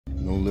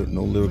No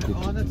lyrical.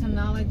 With all the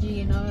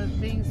technology and other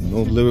things.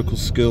 No lyrical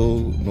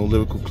skill, no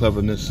lyrical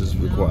cleverness is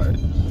required.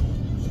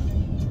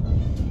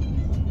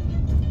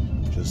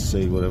 Just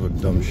say whatever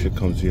dumb shit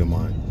comes to your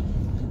mind.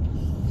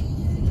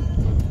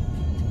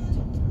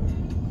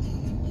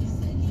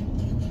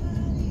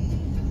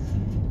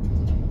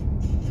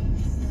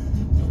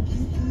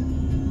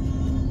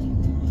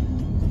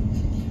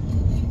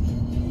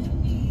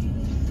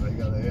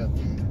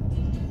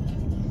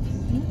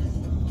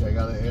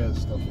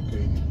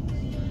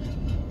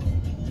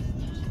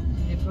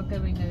 Que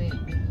venga de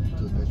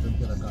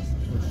la casa,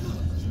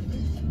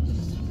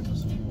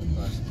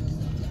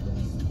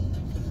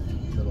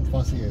 de lo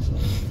fácil eso,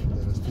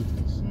 de los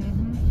títulos.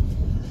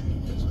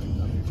 Eso ahí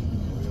también,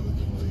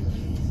 obviamente no digas.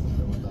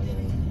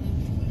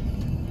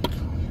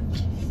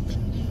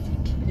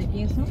 ¿De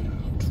quién son?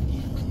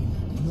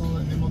 No,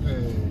 el mismo que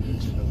el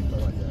chico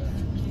estaba allá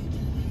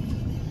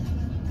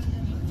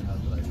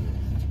atrás de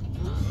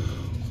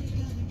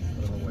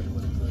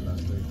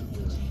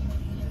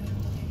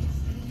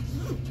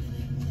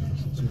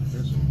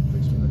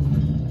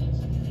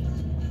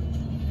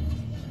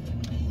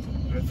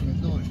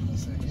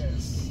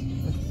yes.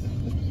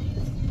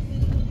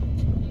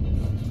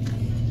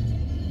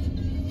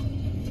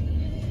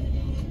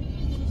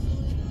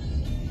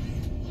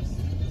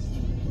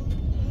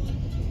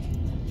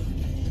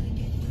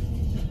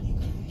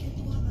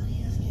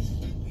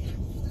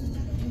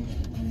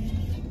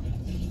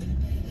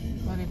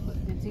 Well,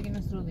 they're taking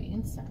us through the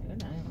inside, right?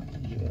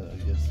 Yeah, I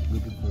guess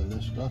looking for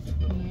less traffic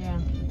though. Yeah,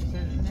 I've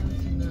never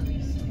seen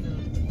these.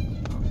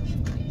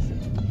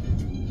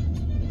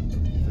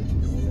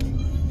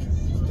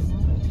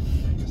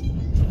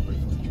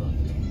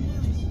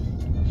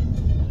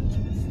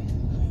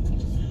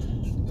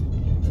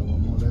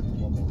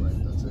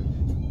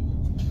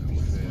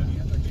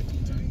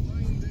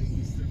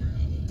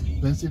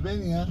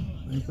 Pennsylvania,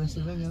 we're in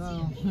Pennsylvania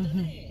now.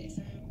 Then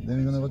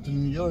we're gonna go to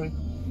New York,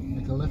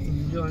 make a left in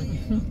New York.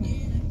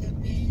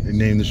 They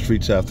named the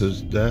streets after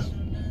that?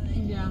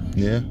 Yeah.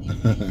 Yeah?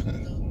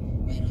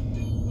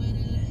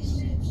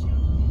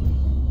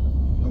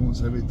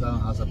 Almost every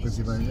town has a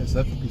Pennsylvania,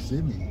 except for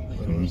Kissimmee,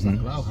 but St.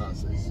 Cloud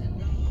has it.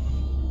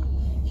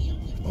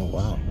 Oh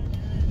wow.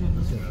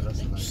 Yeah,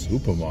 that's nice.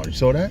 Supermarket. You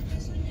saw that?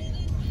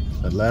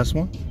 That last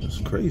one? It's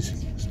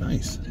crazy. It's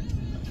nice.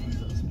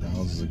 The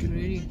houses are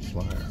getting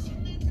fire.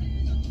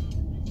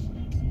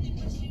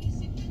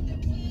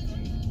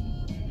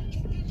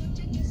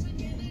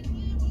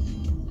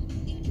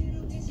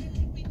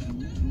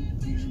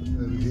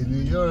 In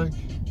New York.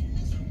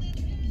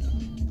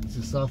 This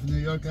is South New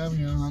York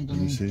Avenue, Anthony.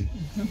 Let me see.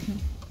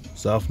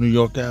 South New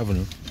York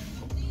Avenue.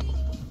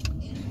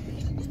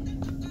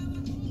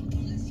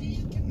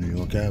 New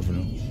York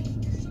Avenue.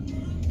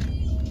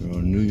 We're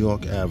on New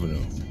York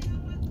Avenue.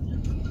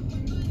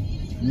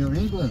 New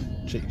England.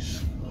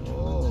 Jeez.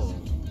 Oh.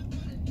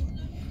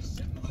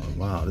 Oh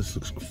wow, this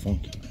looks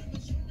funky.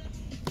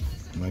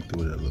 I like the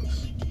way that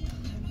looks.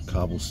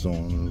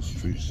 Cobblestone, little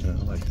streets. Yeah,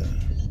 I like that.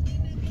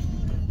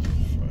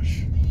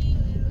 Fresh.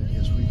 I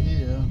guess we're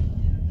here.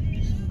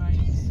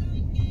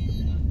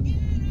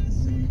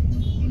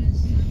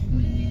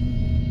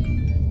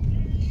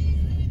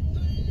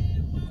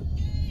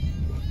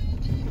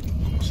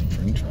 Some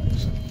train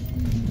tracks.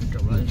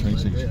 Train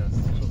station.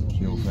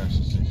 The old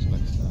fashioned station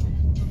next time.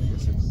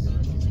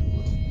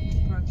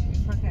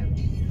 Park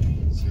Avenue.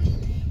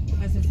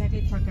 That's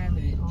exactly Park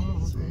Avenue.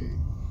 Oh, okay.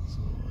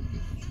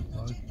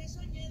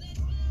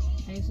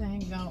 I used to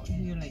hang out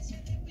here,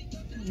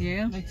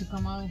 like to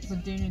come out for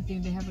dinner and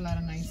things. They have a lot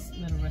of nice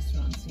little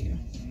restaurants here.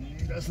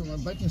 That's a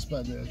biking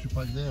spot there. You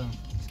park there.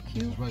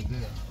 Cute. It's right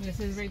there. Yes,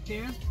 it's right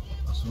there.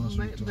 As soon as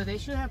But they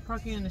should have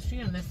parking on the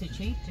street unless they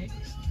changed it.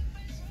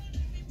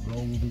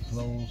 Road will be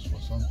closed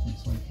or something.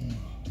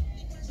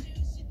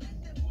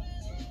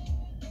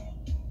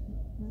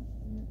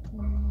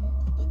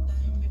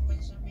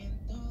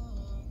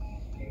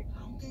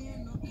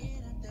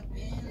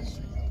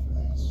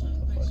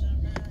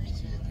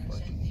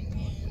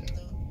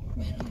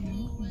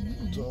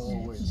 It's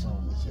always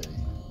on the shade.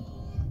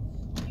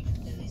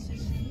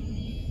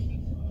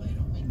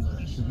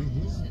 Should be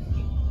here.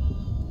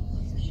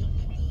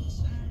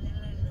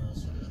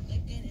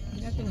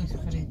 Ya tengo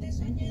diferentes,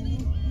 ¿eh?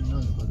 No,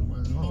 but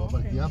no,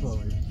 but yeah, but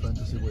we're trying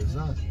to see where it's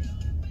at.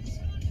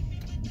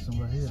 It's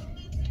somewhere here.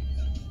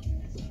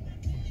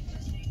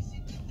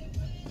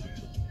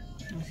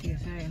 Así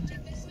es,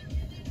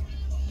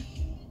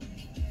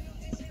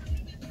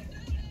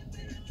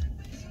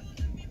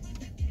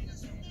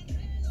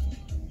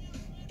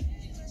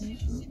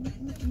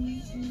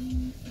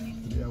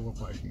 The hour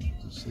parking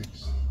to 6.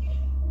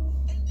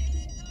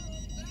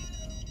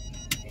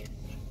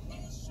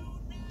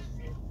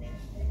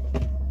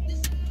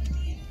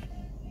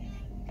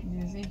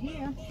 Is it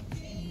here?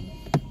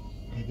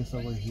 I guess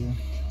I'll wait here.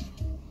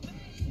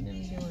 Let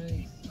me get one of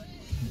these.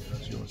 Yeah,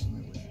 that's yours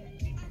anyway.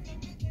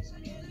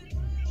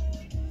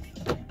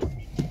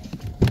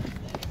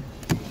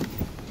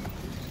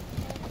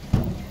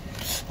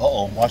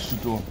 Uh-oh, watch the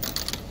door.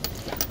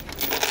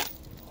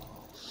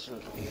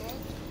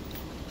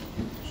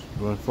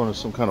 We're in front of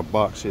some kind of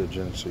box here,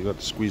 Jenny, so you got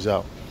to squeeze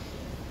out.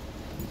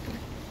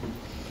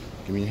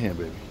 Give me your hand,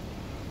 baby.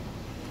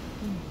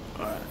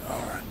 Alright,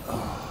 alright.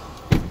 Oh.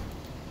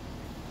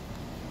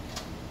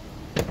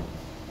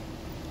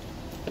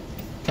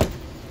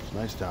 It's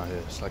nice down here.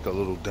 It's like a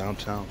little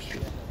downtown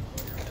shit.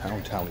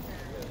 Towny town.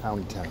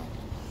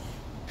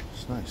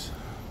 It's nice.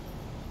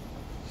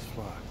 It's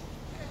fly.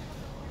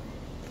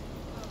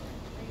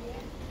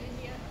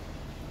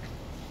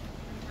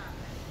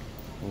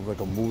 It was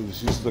like a movie.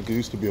 It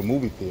used to be a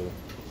movie theater.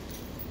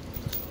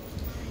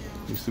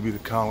 It used to be the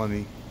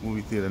Colony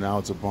movie theater. Now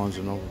it's a Barnes &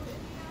 Noble.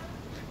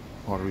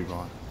 Pottery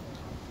barn.